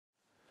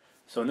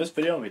So in this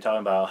video, I'll be talking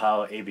about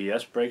how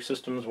ABS brake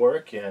systems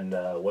work and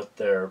what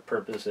their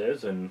purpose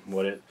is and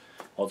what it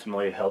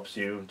ultimately helps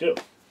you do.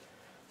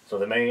 So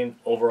the main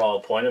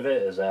overall point of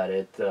it is that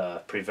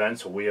it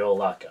prevents wheel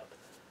lockup.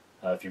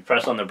 If you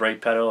press on the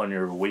brake pedal and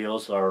your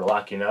wheels are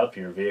locking up,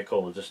 your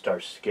vehicle will just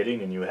start skidding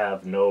and you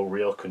have no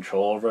real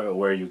control over it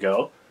where you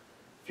go.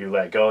 If you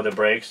let go of the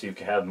brakes, you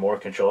can have more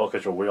control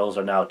because your wheels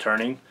are now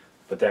turning,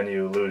 but then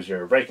you lose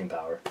your braking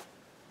power.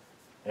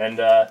 And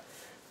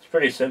it's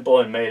pretty simple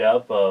and made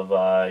up of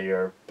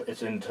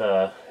it's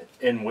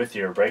in with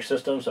your brake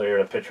system. So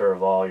here's a picture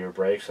of all your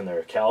brakes and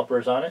their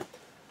calipers on it.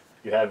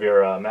 You have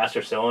your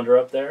master cylinder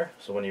up there.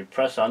 So when you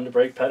press on the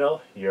brake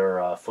pedal,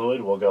 your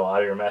fluid will go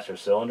out of your master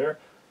cylinder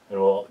and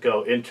will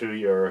go into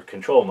your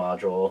control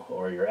module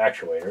or your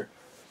actuator.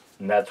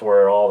 And that's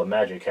where all the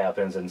magic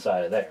happens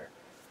inside of there.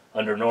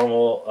 Under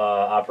normal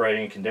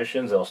operating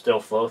conditions, it'll still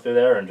flow through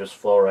there and just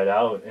flow right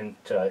out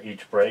into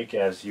each brake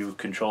as you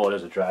control it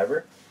as a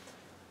driver.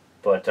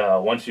 But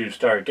once you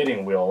start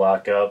getting wheel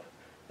lockup,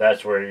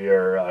 that's where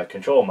your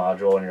control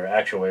module and your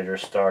actuators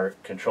start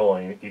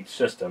controlling each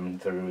system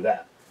through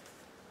that.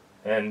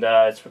 And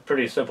it's a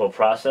pretty simple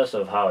process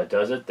of how it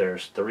does it.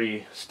 There's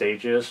 3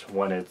 stages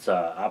when it's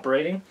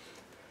operating.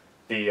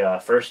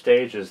 The first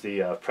stage is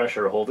the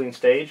pressure holding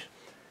stage,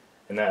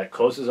 and that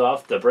closes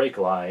off the brake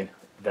line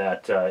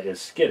that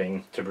is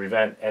skidding to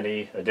prevent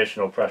any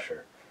additional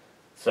pressure.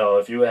 So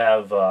if you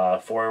have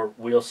a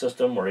 4-wheel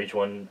system where each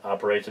one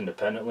operates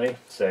independently,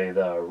 say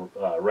the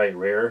right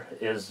rear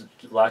is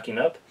locking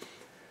up,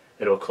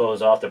 it'll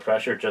close off the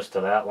pressure just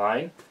to that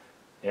line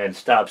and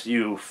stops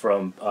you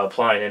from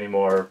applying any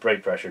more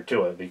brake pressure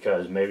to it,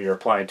 because maybe you're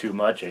applying too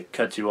much, it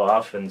cuts you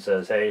off and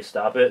says, hey,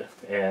 stop it,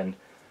 and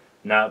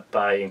not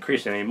by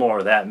increasing any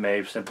more, that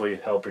may simply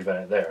help prevent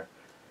it there.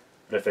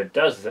 But if it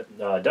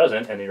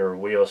doesn't, and your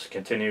wheels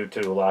continue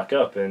to lock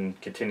up and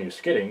continue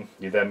skidding,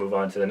 you then move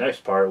on to the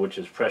next part, which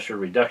is pressure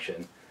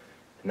reduction.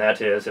 And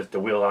that is, if the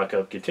wheel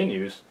lockup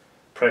continues,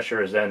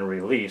 pressure is then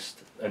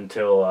released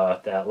until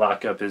that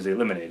lockup is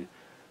eliminated.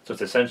 So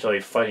it's essentially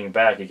fighting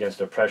back against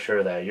the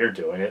pressure that you're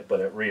doing it,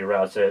 but it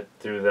reroutes it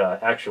through the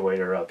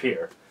actuator up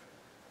here.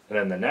 And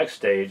then the next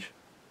stage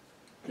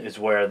is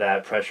where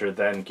that pressure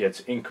then gets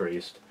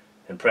increased.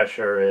 And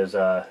pressure is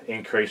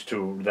increased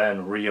to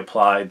then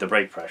reapply the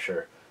brake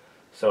pressure.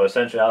 So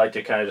essentially I like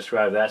to kind of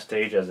describe that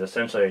stage as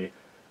essentially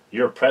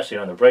you're pressing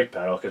on the brake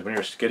pedal, because when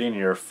you're skidding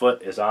your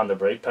foot is on the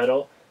brake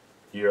pedal,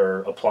 you're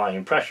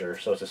applying pressure.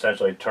 So it's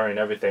essentially turning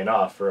everything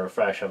off for a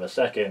fraction of a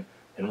second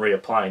and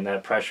reapplying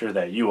that pressure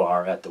that you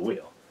are at the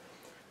wheel.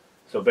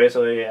 So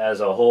basically, as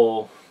a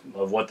whole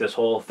of what this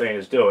whole thing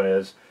is doing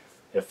is,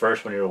 at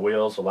first when your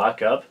wheels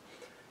lock up,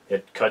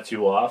 it cuts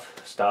you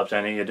off, stops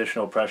any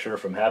additional pressure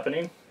from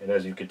happening, and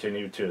as you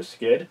continue to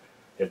skid,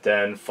 it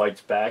then fights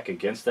back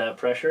against that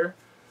pressure,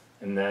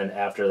 and then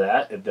after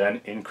that, it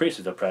then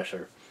increases the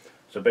pressure.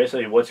 So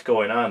basically what's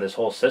going on, this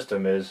whole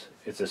system is,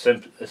 it's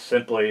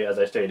simply, as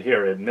I stated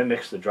here, it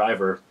mimics the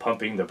driver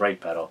pumping the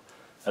brake pedal.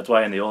 That's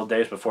why in the old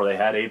days, before they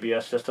had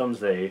ABS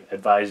systems, they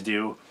advised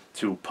you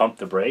to pump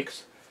the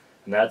brakes,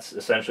 and that's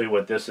essentially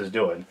what this is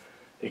doing.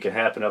 It can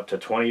happen up to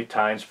 20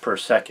 times per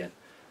second.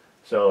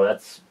 So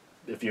that's,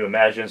 if you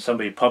imagine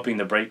somebody pumping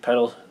the brake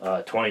pedal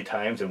 20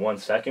 times in 1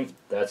 second,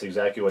 that's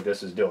exactly what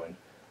this is doing.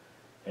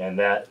 And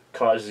that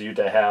causes you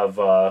to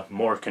have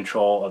more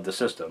control of the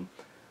system.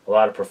 A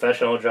lot of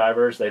professional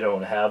drivers, they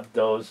don't have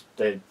those.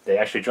 They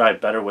actually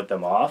drive better with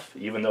them off,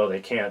 even though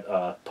they can't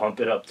pump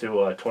it up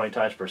to 20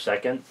 times per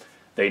second.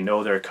 They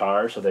know their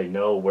car, so they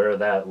know where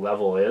that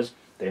level is.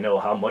 They know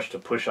how much to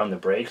push on the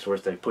brakes, or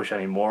if they push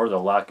any more,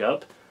 they'll lock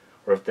up.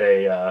 Or if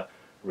they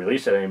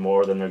release it any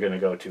more, then they're going to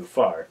go too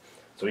far.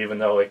 So even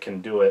though it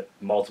can do it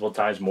multiple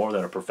times more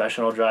than a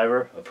professional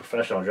driver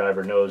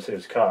knows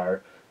his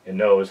car and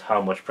knows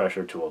how much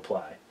pressure to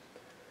apply.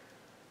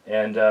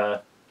 And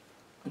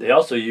they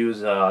also use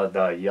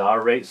the yaw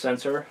rate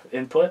sensor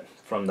input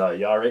from the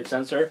yaw rate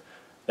sensor.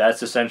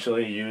 That's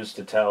essentially used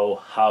to tell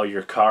how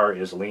your car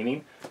is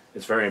leaning.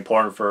 It's very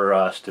important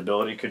for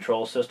stability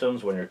control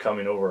systems. When you're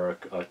coming over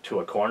to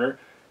a corner,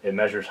 it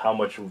measures how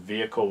much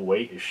vehicle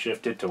weight is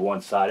shifted to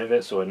one side of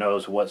it, so it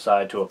knows what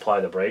side to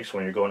apply the brakes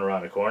when you're going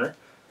around a corner.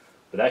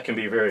 But that can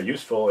be very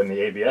useful in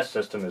the ABS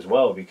system as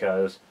well,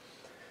 because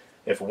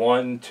if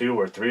 1, 2,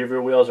 or 3 of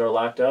your wheels are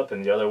locked up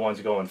and the other one's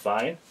going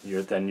fine,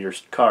 then your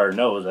car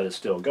knows that it's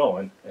still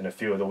going, and a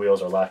few of the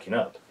wheels are locking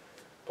up.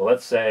 But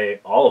let's say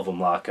all of them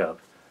lock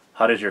up.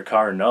 How does your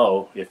car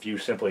know if you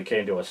simply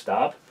came to a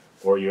stop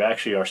or you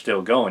actually are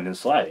still going and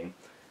sliding?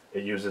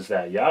 It uses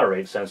that yaw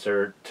rate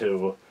sensor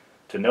to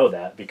know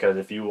that, because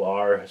if you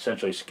are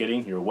essentially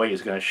skidding, your weight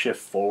is going to shift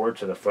forward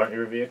to the front of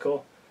your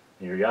vehicle,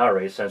 and your yaw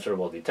rate sensor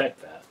will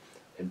detect that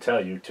and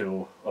tell you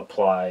to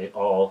apply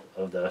all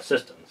of the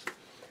systems.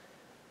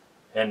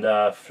 And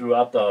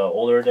throughout the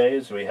older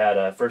days, we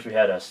had first we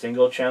had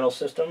single channel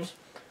systems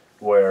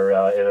where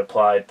it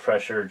applied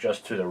pressure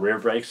just to the rear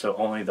brakes, so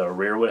only the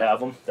rear would have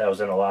them. That was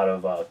in a lot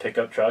of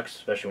pickup trucks,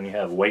 especially when you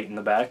have weight in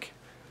the back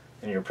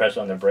and you're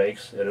pressing on the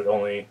brakes. It would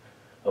only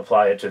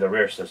apply it to the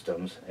rear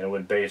systems, and it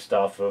was based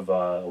off of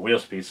a wheel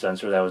speed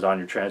sensor that was on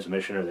your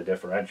transmission or the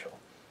differential.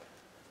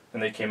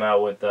 And they came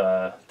out with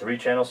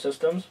 3-channel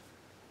systems.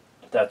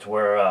 That's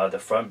where the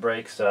front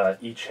brakes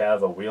each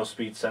have a wheel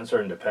speed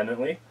sensor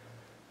independently,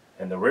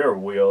 and the rear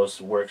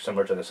wheels work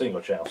similar to the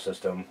single-channel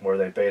system, where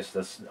they base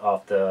this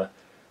off the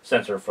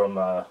sensor from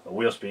a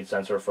wheel speed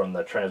sensor from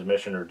the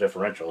transmission or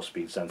differential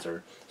speed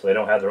sensor. So they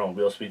don't have their own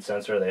wheel speed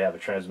sensor, they have a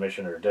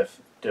transmission or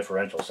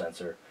differential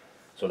sensor.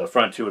 So the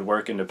front two would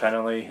work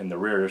independently and the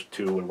rear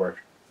two would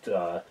work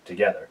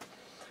together.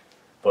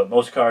 But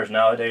most cars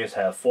nowadays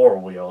have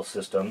 4-wheel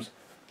systems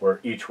where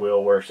each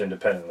wheel works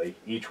independently.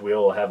 Each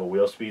wheel will have a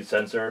wheel speed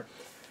sensor,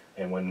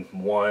 and when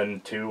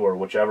 1, 2, or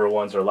whichever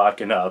ones are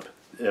locking up,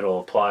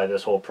 it'll apply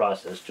this whole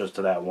process just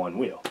to that one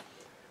wheel.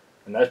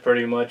 And that's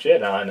pretty much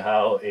it on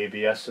how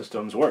ABS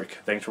systems work.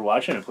 Thanks for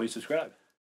watching, and please subscribe.